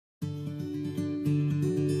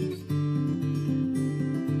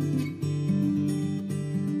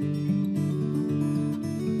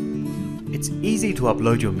It's easy to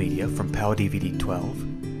upload your media from PowerDVD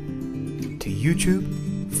 12 to YouTube,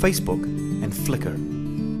 Facebook and Flickr.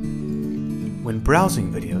 When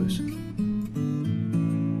browsing videos,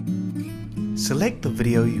 select the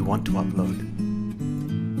video you want to upload.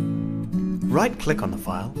 Right-click on the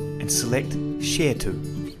file and select Share To.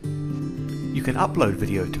 You can upload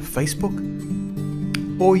video to Facebook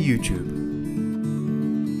or YouTube.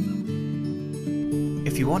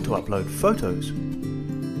 If you want to upload photos,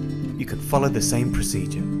 you can follow the same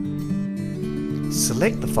procedure.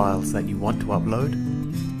 Select the files that you want to upload,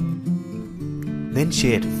 then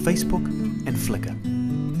share to Facebook and Flickr.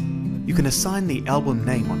 You can assign the album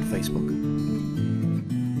name on Facebook.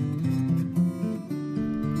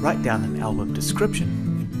 Write down an album description.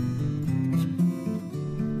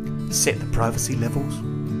 Set the privacy levels.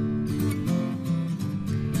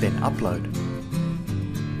 Then upload.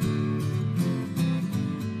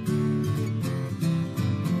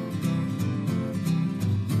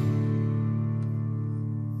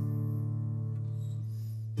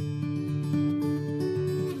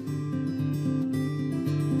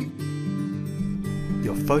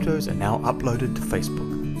 Your photos are now uploaded to Facebook.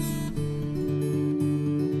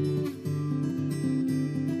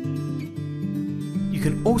 You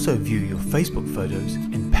can also view your Facebook photos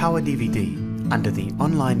in PowerDVD under the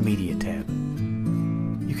Online Media tab.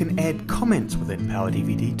 You can add comments within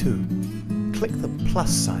PowerDVD too. Click the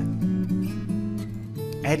plus sign.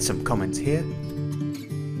 Add some comments here.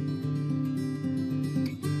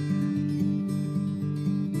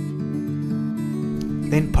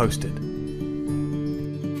 Then post it.